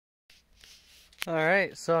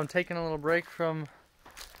Alright, so I'm taking a little break from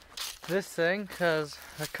this thing because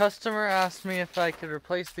a customer asked me if I could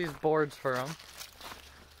replace these boards for him.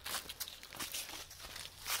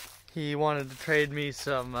 He wanted to trade me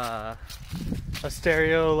some a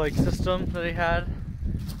stereo like system that he had.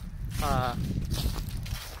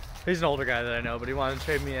 He's an older guy that I know, but he wanted to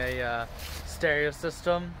trade me a stereo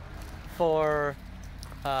system for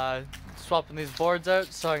swapping these boards out.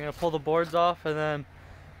 So I'm gonna pull the boards off, and then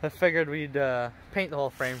I figured we'd paint the whole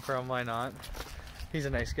frame for him. Why not? He's a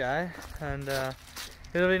nice guy, and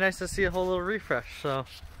it'll be nice to see a whole little refresh. So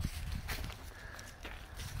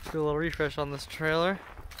do a little refresh on this trailer.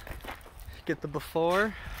 Get the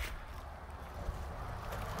before,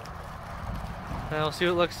 and we'll see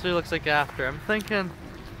what it looks like after. I'm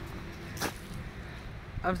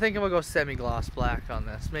thinking we'll go semi-gloss black on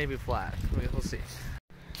this, maybe flat. We'll see.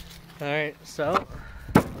 Alright, so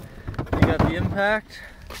we got the impact.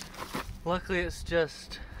 Luckily it's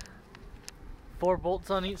just 4 bolts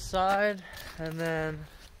on each side, and then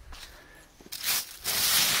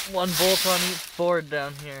 1 bolt on each board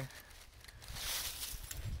down here.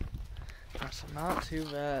 That's not too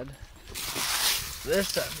bad.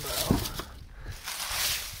 This end though,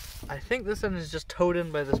 I think this end is just towed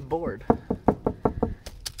in by this board.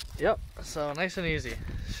 Yep, so nice and easy.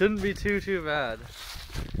 Shouldn't be too bad.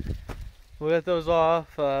 We'll get those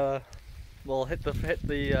off. We'll we'll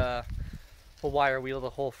wire wheel the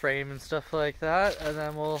whole frame and stuff like that, and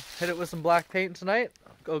then we'll hit it with some black paint tonight.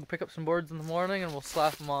 Go pick up some boards in the morning, and we'll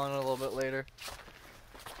slap them on a little bit later.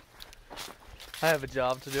 I have a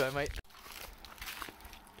job to do, I might.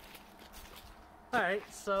 Alright,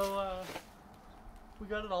 so we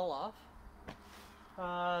got it all off.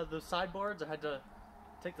 The sideboards, I had to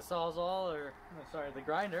take the sawzall, the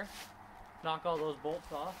grinder, knock all those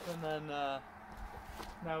bolts off, and then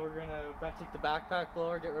now we're gonna take the backpack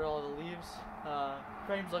blower, get rid of all the leaves.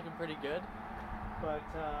 Frame's looking pretty good, but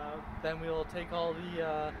then we'll take all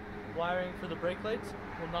the wiring for the brake lights,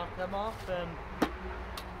 we'll knock them off, and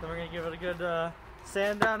then we're gonna give it a good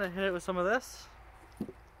sand down and hit it with some of this.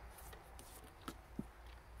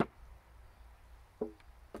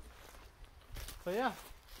 But yeah,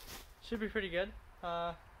 should be pretty good.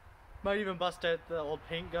 Might even bust out the old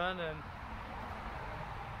paint gun and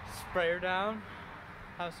spray her down,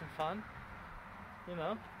 have some fun, you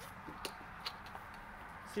know,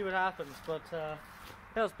 see what happens. But yeah,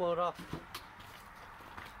 let's blow it off.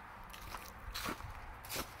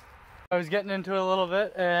 I was getting into it a little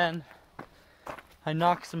bit, and I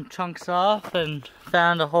knocked some chunks off and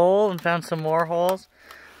found a hole and found some more holes.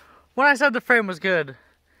 When I said the frame was good,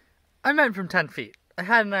 I meant from 10 feet. I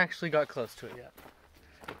hadn't actually got close to it yet.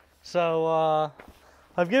 So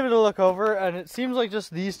I've given it a look over, and it seems like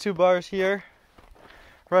just these 2 bars here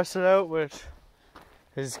rusted out, which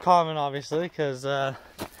is common obviously, because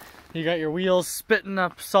you got your wheels spitting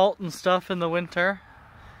up salt and stuff in the winter,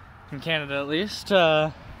 in Canada at least,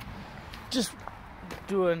 just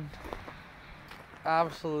doing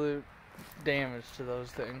absolute damage to those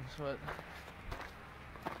things. But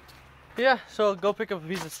yeah, so I'll go pick up a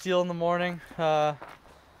piece of steel in the morning. We'll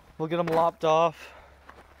get them lopped off,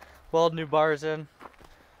 weld new bars in.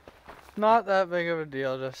 Not that big of a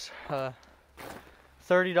deal, just $30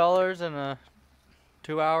 and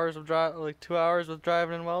 2 hours of like 2 hours with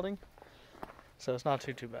driving and welding. So it's not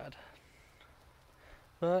too bad.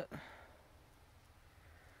 But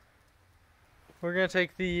we're gonna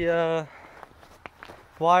take the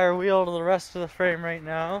wire wheel to the rest of the frame right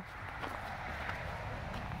now.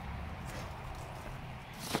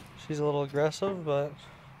 She's a little aggressive, but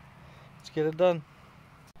let's get it done.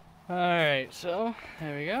 Alright, so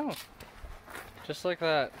there we go. Just like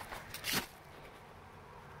that.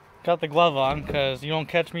 Got the glove on because you don't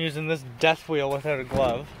catch me using this death wheel without a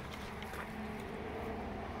glove.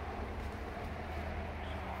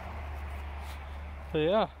 So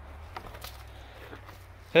yeah.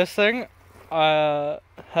 This thing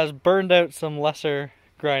has burned out some lesser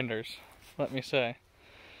grinders, let me say.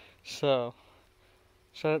 So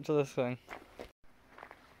shout out to this thing.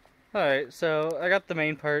 Alright, so I got the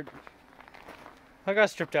main part. I got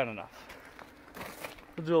stripped down enough.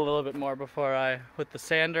 We'll do a little bit more with the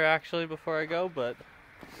sander actually before I go, but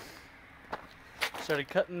started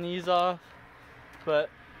cutting these off, but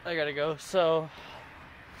I gotta go, so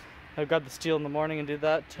I've got the steel in the morning and do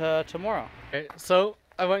that tomorrow. Okay, so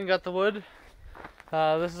I went and got the wood.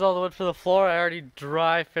 This is all the wood for the floor. I already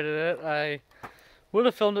dry fitted it. I would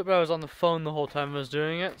have filmed it, but I was on the phone the whole time I was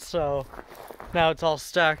doing it, so now it's all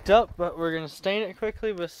stacked up, but we're gonna stain it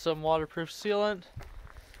quickly with some waterproof sealant.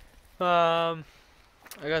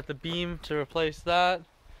 I got the beam to replace that.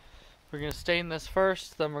 We're gonna stain this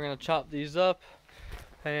first, then we're gonna chop these up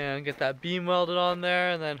and get that beam welded on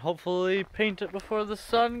there, and then hopefully paint it before the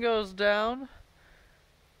sun goes down.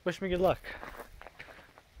 Wish me good luck.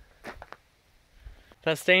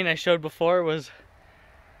 That stain I showed before was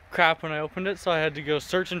crap when I opened it, so I had to go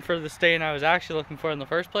searching for the stain I was actually looking for in the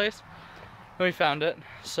first place. And we found it,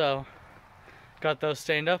 so got those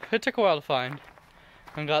stained up. It took a while to find.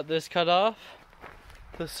 And got this cut off.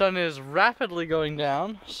 The sun is rapidly going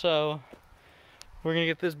down, so we're gonna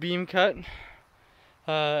get this beam cut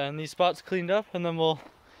and these spots cleaned up, and then we'll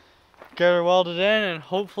get her welded in and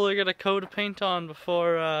hopefully get a coat of paint on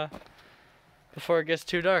before it gets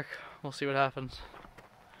too dark. We'll see what happens.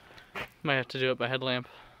 Might have to do it by headlamp.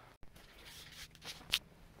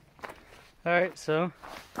 Alright, so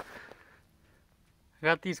I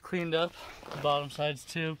got these cleaned up. The bottom side's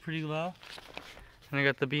too pretty low. And I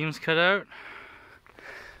got the beams cut out.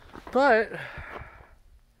 But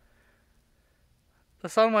the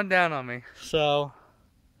sun went down on me, so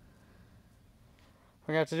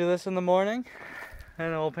we're gonna have to do this in the morning,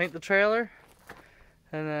 and then we'll paint the trailer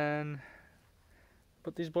and then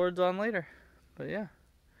put these boards on later. But yeah,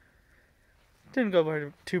 didn't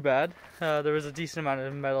go too bad. There was a decent amount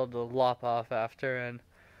of metal to lop off after, and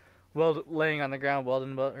laying on the ground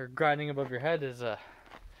welding or grinding above your head is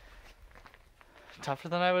tougher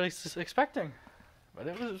than I was expecting, but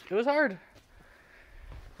it was hard.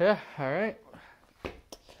 Yeah, all right.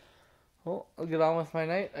 Well, I'll get on with my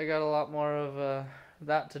night. I got a lot more of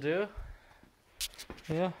that to do.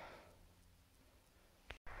 Yeah.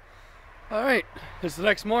 All right, it's the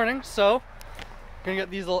next morning, so I'm gonna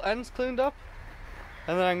get these little ends cleaned up,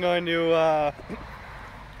 and then I'm going to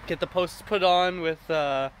get the posts put on with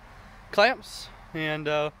clamps, and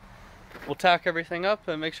we'll tack everything up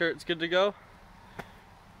and make sure it's good to go.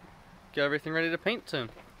 Get everything ready to paint soon.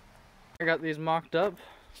 I got these mocked up.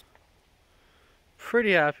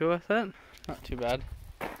 Pretty happy with it. Not too bad.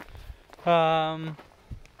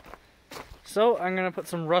 So I'm gonna put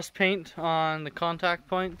some rust paint on the contact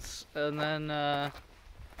points and then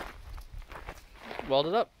weld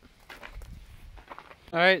it up.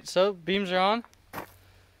 Alright, so beams are on.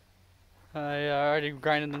 I already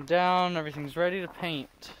grinded them down. Everything's ready to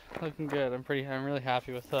paint. Looking good. I'm really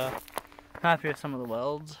happy with some of the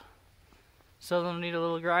welds. Some of them need a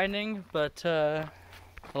little grinding, but a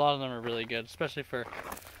lot of them are really good, especially for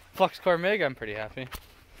flux core MIG. I'm pretty happy.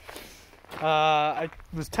 I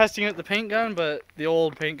was testing out the paint gun, but the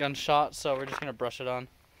old paint gun shot, so we're just gonna brush it on.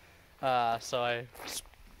 So I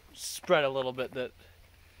spread a little bit that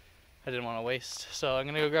I didn't want to waste. So I'm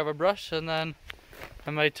gonna go grab a brush, and then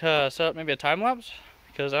I might set up maybe a time lapse,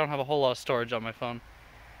 because I don't have a whole lot of storage on my phone.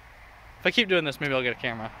 If I keep doing this, maybe I'll get a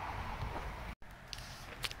camera.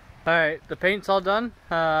 Alright, the paint's all done.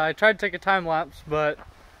 I tried to take a time lapse, but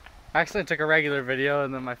I accidentally took a regular video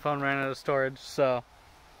and then my phone ran out of storage, so.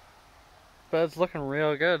 But it's looking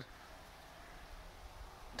real good.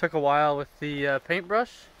 Took a while with the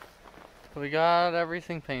paintbrush, but we got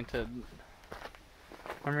everything painted.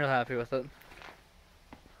 I'm real happy with it.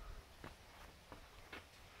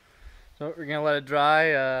 So we're gonna let it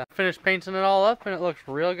dry, finish painting it all up, and it looks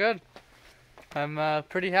real good. I'm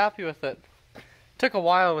pretty happy with it. Took a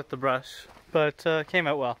while with the brush, but came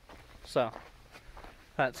out well, so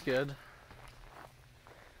that's good.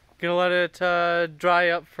 Gonna let it dry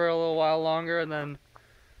up for a little while longer, and then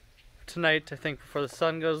tonight, I think before the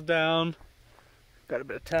sun goes down, got a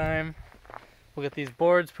bit of time, we'll get these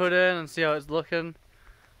boards put in and see how it's looking.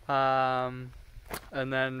 And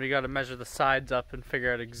then we gotta measure the sides up and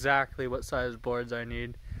figure out exactly what size boards I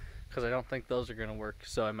need, because I don't think those are gonna work,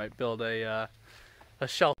 so I might build a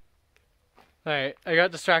shelf. Alright, I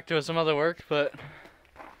got distracted with some other work, but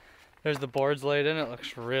there's the boards laid in. It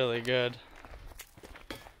looks really good.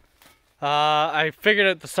 I figured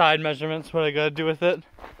out the side measurements, what I gotta do with it.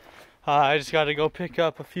 I just gotta go pick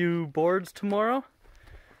up a few boards tomorrow,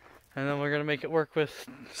 and then we're gonna make it work with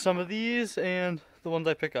some of these and the ones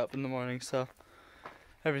I pick up in the morning, so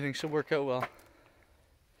everything should work out well.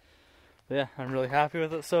 But yeah, I'm really happy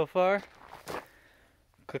with it so far.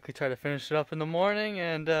 Quickly try to finish it up in the morning,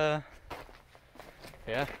 and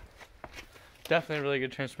yeah, definitely a really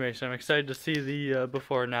good transformation. I'm excited to see the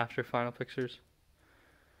before and after final pictures.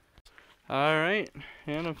 Alright,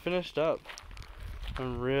 and I'm finished up.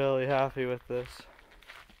 I'm really happy with this.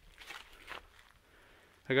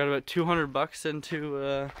 I got about 200 bucks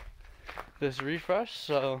into this refresh,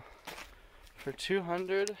 so for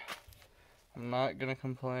 200, I'm not gonna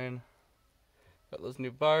complain. Got those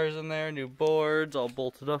new bars in there, new boards, all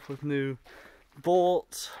bolted up with new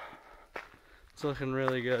bolts. It's looking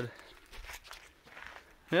really good.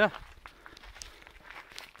 Yeah.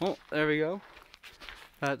 Well, there we go.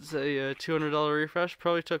 That's a $200 refresh.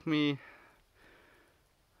 Probably took me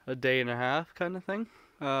a day and a half kind of thing.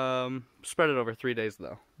 Spread it over 3 days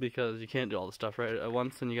though, because you can't do all the stuff right at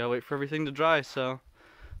once and you gotta wait for everything to dry. So,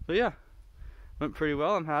 but yeah, went pretty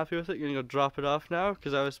well. I'm happy with it. Gonna go drop it off now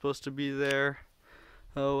because I was supposed to be there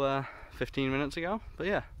 15 minutes ago. But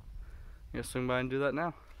yeah, I'm gonna swing by and do that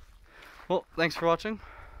now. Well, thanks for watching.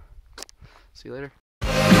 See you later.